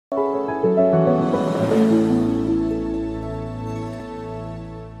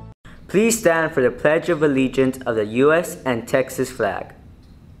Please stand for the Pledge of Allegiance of the U.S. and Texas flag.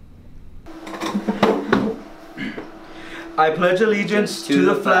 I pledge allegiance to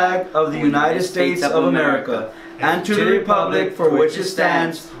the flag of the United States of America and to the republic for which it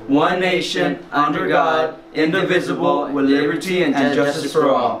stands, one nation, under God, indivisible, with liberty and justice for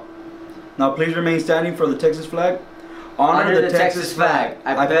all. Now please remain standing for the Texas flag. Honor the Texas flag.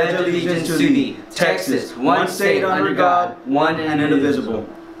 I pledge allegiance to thee, Texas, one state under God, one and indivisible.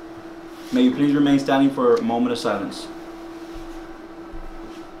 May you please remain standing for a moment of silence.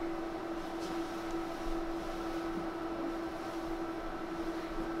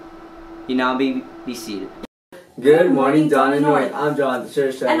 You now be seated. Good morning, Dawn and North. I'm John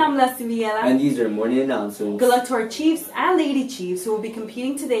Church. And I'm Leslie Viela. And these are morning announcements. Good luck to our Chiefs and Lady Chiefs who will be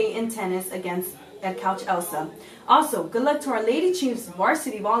competing today in tennis against Ed Couch Elsa. Also, good luck to our Lady Chiefs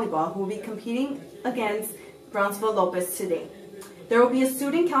varsity volleyball who will be competing against Brownsville Lopez today. There will be a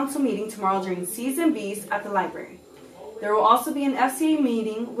student council meeting tomorrow during Season B's at the library. There will also be an FCA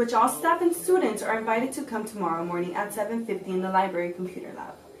meeting which all staff and students are invited to come tomorrow morning at 7:50 in the library computer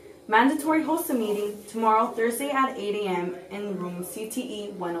lab. Mandatory host a meeting tomorrow, Thursday at 8 a.m. in room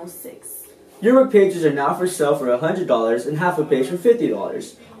CTE 106. Yearbook pages are now for sale for $100 and half a page for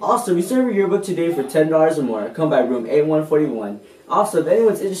 $50. Also, we serve a yearbook today for $10 or more. Come by room 8141. Also, if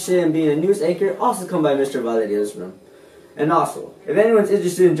anyone's interested in being a news anchor, also come by Mr. Valerio's room. And also, if anyone's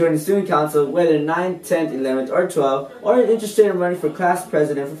interested in joining student council, whether 9th, 10th, 11th, or 12th, or interested in running for class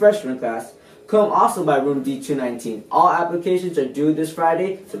president for freshman class, come also by room D219. All applications are due this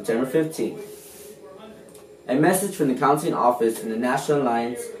Friday, September 15th. A message from the Counseling Office and the National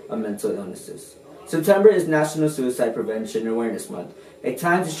Alliance of Mental Illnesses. September is National Suicide Prevention Awareness Month, a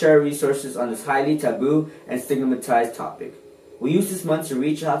time to share resources on this highly taboo and stigmatized topic. We use this month to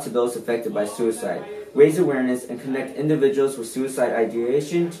reach out to those affected by suicide, raise awareness, and connect individuals with suicide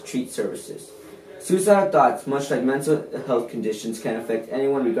ideation to treat services. Suicidal thoughts, much like mental health conditions, can affect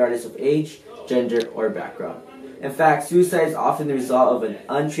anyone regardless of age, gender, or background. In fact, suicide is often the result of an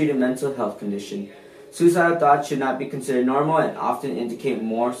untreated mental health condition. Suicidal thoughts should not be considered normal and often indicate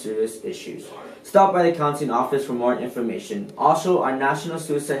more serious issues. Stop by the Counseling Office for more information. Also, our National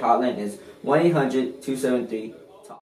Suicide Hotline is 1-800-273